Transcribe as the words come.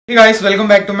Hey guys, welcome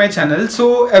back to my channel.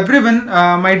 So everyone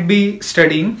might be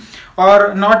studying,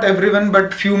 or not everyone,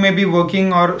 but few may be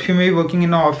working, or few may be working in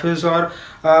an office, or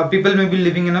people may be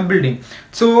living in a building.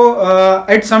 So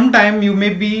at some time you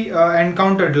may be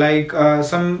encountered like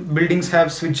some buildings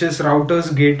have switches,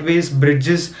 routers, gateways,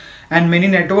 bridges and many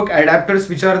network adapters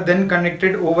which are then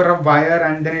connected over a wire,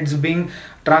 and then it's being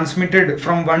transmitted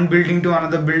from one building to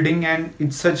another building, and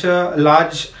it's such a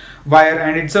large wire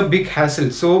and it's a big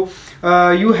hassle. So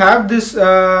you have this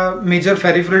major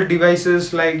peripheral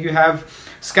devices, like you have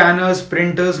scanners,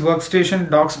 printers, workstation,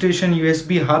 dock station,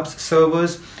 USB hubs,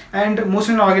 servers, and most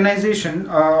in organization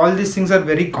all these things are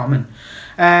very common.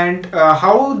 And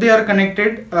how they are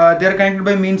connected? They are connected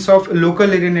by means of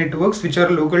local area networks which are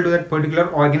local to that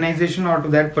particular organization or to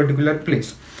that particular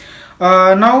place.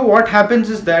 Now what happens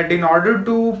is that in order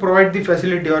to provide the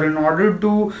facility, or in order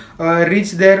to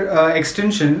reach their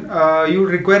extension, you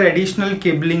require additional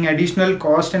cabling, additional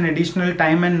cost, and additional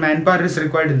time and manpower is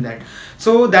required in that.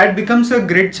 So that becomes a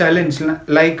great challenge.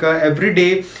 Like every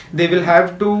day they will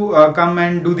have to come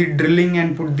and do the drilling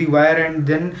and put the wire, and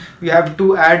then we have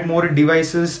to add more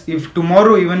devices. If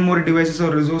tomorrow even more devices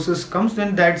or resources comes,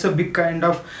 then that's a big kind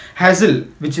of hassle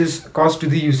which is caused to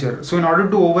the user. So in order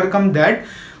to overcome that,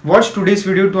 watch today's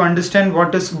video to understand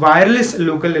what is wireless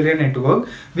local area network,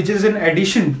 which is in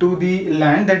addition to the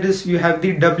LAN. That is, you have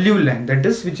the WLAN, that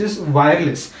is, which is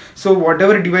wireless. So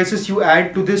whatever devices you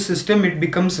add to this system, it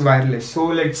becomes wireless. So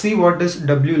let's see what is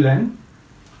WLAN.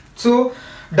 So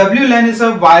WLAN is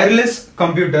a wireless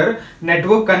computer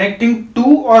network connecting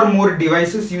two or more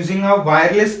devices using a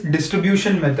wireless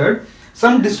distribution method.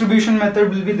 Some distribution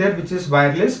method will be there which is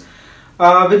wireless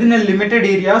within a limited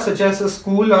area such as a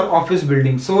school or office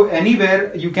building. So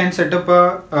anywhere you can set up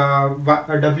a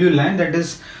WLAN, that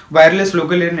is wireless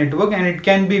local area network, and it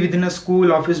can be within a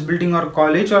school, office building or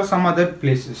college or some other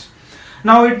places.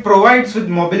 Now it provides with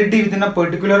mobility within a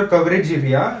particular coverage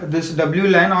area. This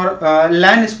WLAN or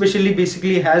LAN especially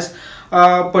basically has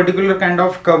a particular kind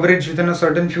of coverage within a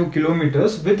certain few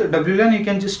kilometers. With WLAN you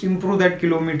can just improve that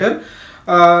kilometer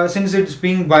since it's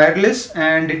being wireless,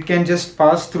 and it can just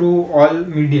pass through all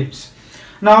mediums.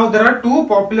 Now there are two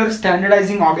popular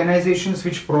standardizing organizations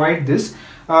which provide this,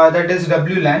 that is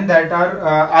WLAN, that are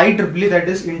IEEE, that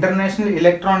is International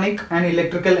Electronic and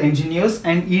Electrical Engineers,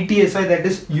 and ETSI, that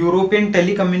is European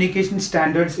Telecommunication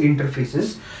Standards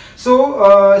Interfaces.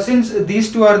 So since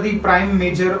these two are the prime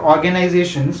major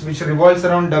organizations which revolves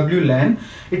around WLAN,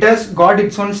 it has got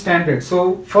its own standard.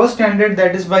 So first standard,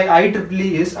 that is by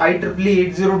IEEE, is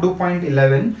IEEE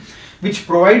 802.11, which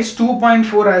provides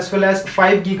 2.4 as well as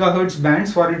 5 gigahertz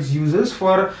bands for its users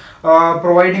for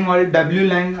providing all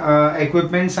WLAN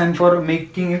equipments and for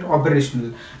making it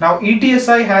operational. Now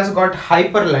ETSI has got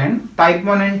HyperLAN, type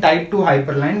 1 and type 2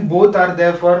 HyperLAN, both are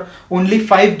there for only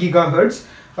 5 gigahertz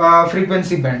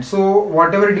frequency band. So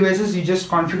whatever devices you just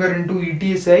configure into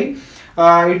ETSI,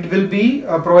 it will be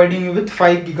providing you with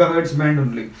 5 gigahertz band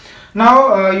only.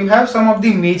 Now you have some of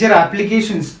the major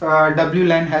applications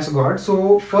WLAN has got.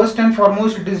 So first and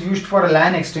foremost, it is used for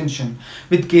LAN extension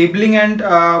with cabling and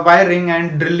wiring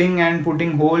and drilling and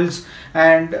putting holes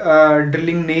and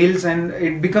drilling nails, and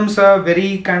it becomes a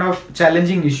very kind of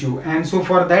challenging issue. And so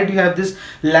for that you have this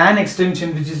LAN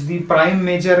extension, which is the prime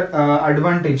major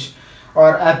advantage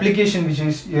or application which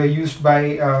is used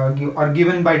by or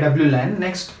given by WLAN.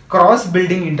 Next, cross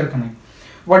building interconnect.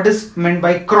 What is meant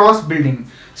by cross building?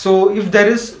 So if there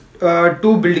is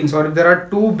two buildings, or if there are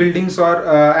two buildings or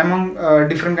among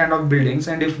different kind of buildings,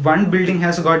 and if one building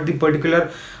has got the particular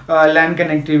LAN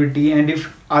connectivity, and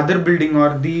if other building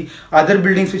or the other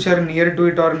buildings which are near to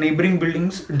it or neighboring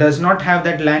buildings does not have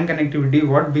that LAN connectivity,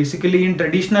 what basically in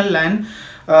traditional LAN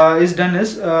is done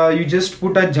is you just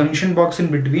put a junction box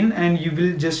in between, and you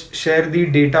will just share the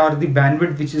data or the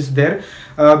bandwidth which is there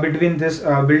between this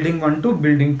building 1 to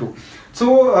building 2.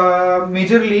 So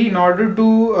majorly in order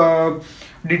to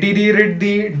deteriorate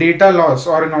the data loss,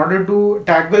 or in order to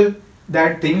tackle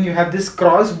that thing, you have this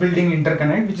cross building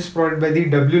interconnect which is provided by the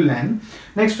WLAN.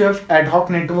 Next we have ad hoc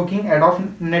networking. Ad hoc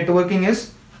networking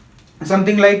is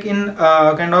something like in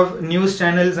kind of news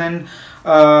channels and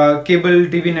cable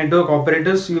TV network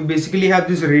operators, you basically have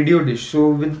this radio dish. So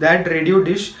with that radio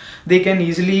dish they can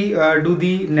easily do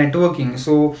the networking.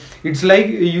 So it's like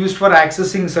used for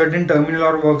accessing certain terminal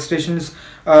or workstations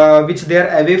which they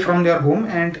are away from their home,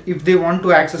 and if they want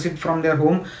to access it from their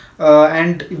home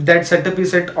and if that setup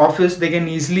is at office, they can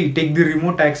easily take the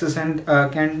remote access and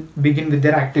can begin with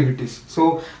their activities.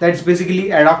 So that's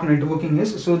basically ad hoc networking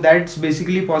is. So that's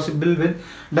basically possible with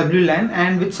WLAN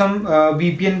and with some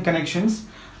VPN connections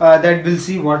that we'll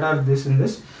see what are this in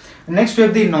this. Next we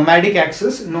have the nomadic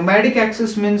access. Nomadic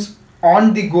access means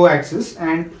on the go access,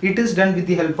 and it is done with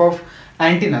the help of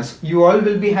antennas. You all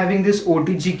will be having this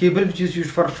OTG cable which is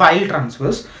used for file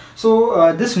transfers.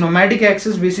 So this nomadic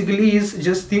access basically is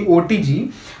just the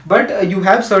OTG, but you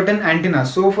have certain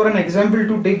antennas. So for an example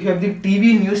to take, you have the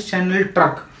TV news channel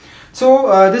truck.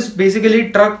 So this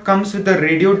basically truck comes with a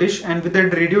radio dish, and with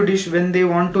that radio dish, when they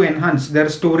want to enhance their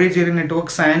storage area network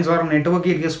science or network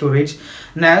area storage,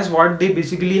 NAS, what they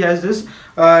basically has this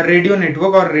radio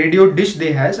network or radio dish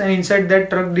they has, and inside that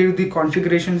truck they do the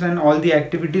configurations and all the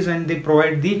activities, and they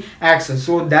provide the access.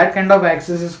 So that kind of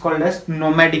access is called as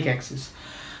nomadic access.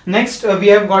 Next we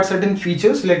have got certain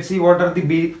features. Let's see what are the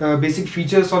basic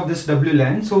features of this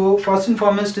WLAN. So first and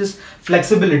foremost is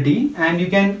flexibility, and you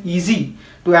can easy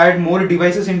to add more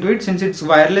devices into it. Since it's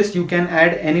wireless, you can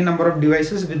add any number of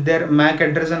devices with their MAC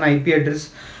address and IP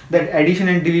address. That addition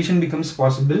and deletion becomes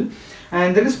possible.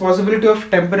 And there is possibility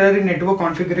of temporary network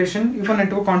configuration. If a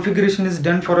network configuration is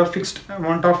done for a fixed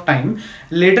amount of time,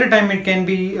 later time it can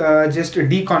be just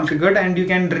deconfigured, and you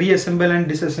can reassemble and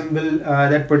disassemble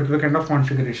that particular kind of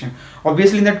configuration.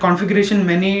 Obviously in that configuration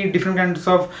many different kinds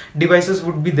of devices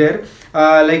would be there,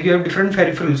 like you have different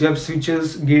peripherals, you have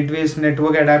switches, gateways,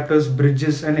 network adapters,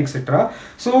 bridges, and etc.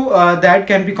 So that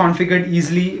can be configured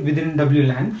easily within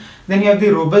WLAN. Then you have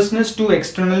the robustness to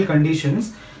external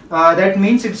conditions. That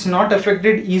means it's not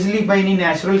affected easily by any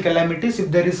natural calamities.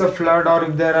 If there is a flood or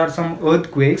if there are some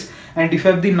earthquakes, and if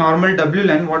you have the normal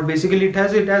WLAN, what basically it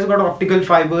has got optical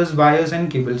fibers, wires, and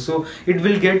cables, so it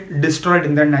will get destroyed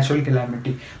in that natural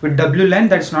calamity. With WLAN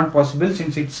that's not possible,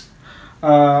 since it's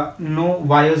no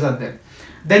wires are there.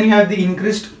 Then you have the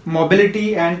increased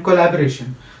mobility and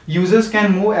collaboration. Users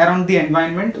can move around the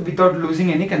environment without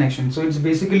losing any connection. So it's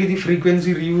basically the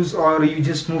frequency reuse, or you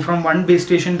just move from one base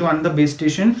station to another base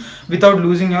station without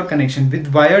losing your connection.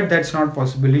 With wired that's not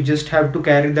possible. You just have to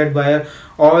carry that wire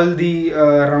all the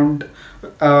around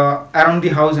the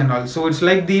house and all. So it's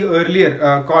like the earlier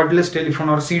cordless telephone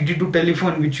or CD2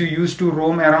 telephone which you used to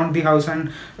roam around the house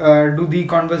and do the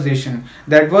conversation.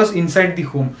 That was inside the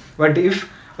home. But if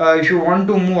you want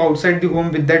to move outside the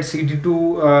home with that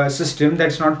CD2 system,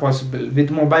 that's not possible.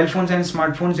 With mobile phones and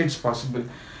smartphones it's possible.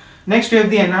 Next we have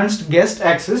the enhanced guest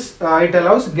access. It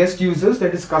allows guest users,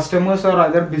 that is customers or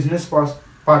other business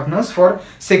partners, for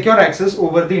secure access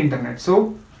over the internet.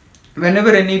 So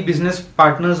whenever any business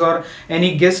partners or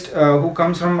any guest who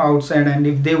comes from outside, and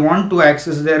if they want to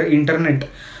access their internet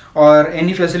or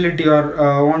any facility,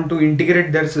 or want to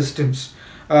integrate their systems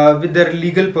with their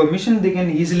legal permission, they can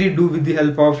easily do with the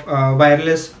help of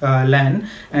wireless LAN.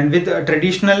 And with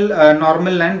traditional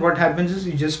normal LAN, what happens is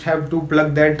you just have to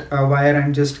plug that wire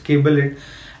and just cable it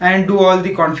and do all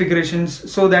the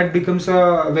configurations. So that becomes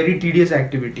a very tedious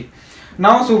activity.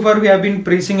 Now so far we have been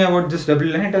praising about this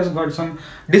WLAN. It has got some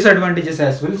disadvantages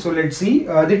as well. So let's see.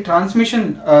 The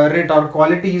transmission rate or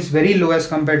quality is very low as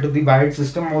compared to the wired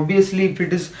system. Obviously if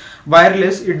it is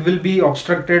wireless, it will be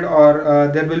obstructed,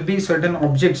 or there will be certain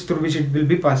objects through which it will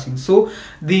be passing. So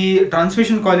the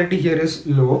transmission quality here is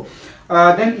low.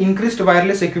 Then increased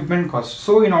wireless equipment cost.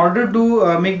 So in order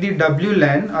to make the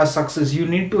WLAN a success, you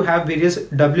need to have various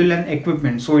WLAN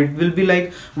equipment. So it will be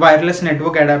like wireless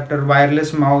network adapter,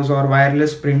 wireless mouse, or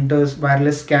wireless printers,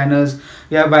 wireless scanners.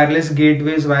 We have wireless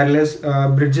gateways, wireless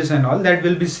bridges, and all that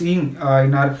we'll be seeing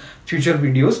in our future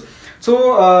videos.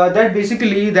 So that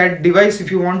basically that device,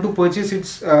 if you want to purchase,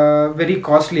 it's very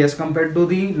costly as compared to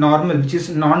the normal, which is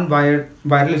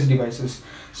wireless devices.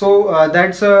 So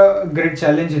that's a great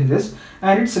challenge in this,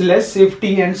 and it's less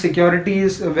safety and security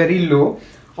is very low.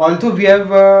 Although we have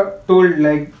told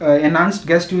like enhanced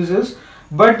guest users,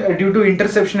 but due to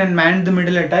interception and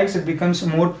man-in-the-middle attacks, it becomes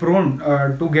more prone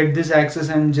to get this access,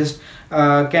 and just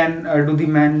can do the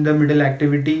man-in-the-middle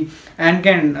activity, and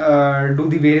can do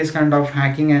the various kind of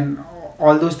hacking, and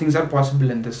all those things are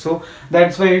possible in this. So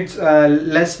that's why it's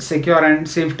less secure, and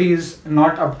safety is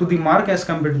not up to the mark as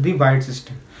compared to the wired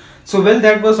system. So well,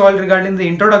 that was all regarding the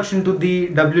introduction to the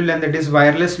WLAN, that is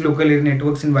wireless local area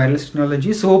networks in wireless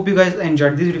technology. So hope you guys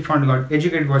enjoyed this video and got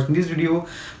educated watching this video.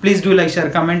 Please do like,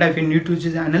 share, comment. If you're new to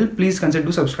the channel, please consider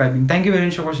subscribing. Thank you very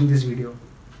much for watching this video.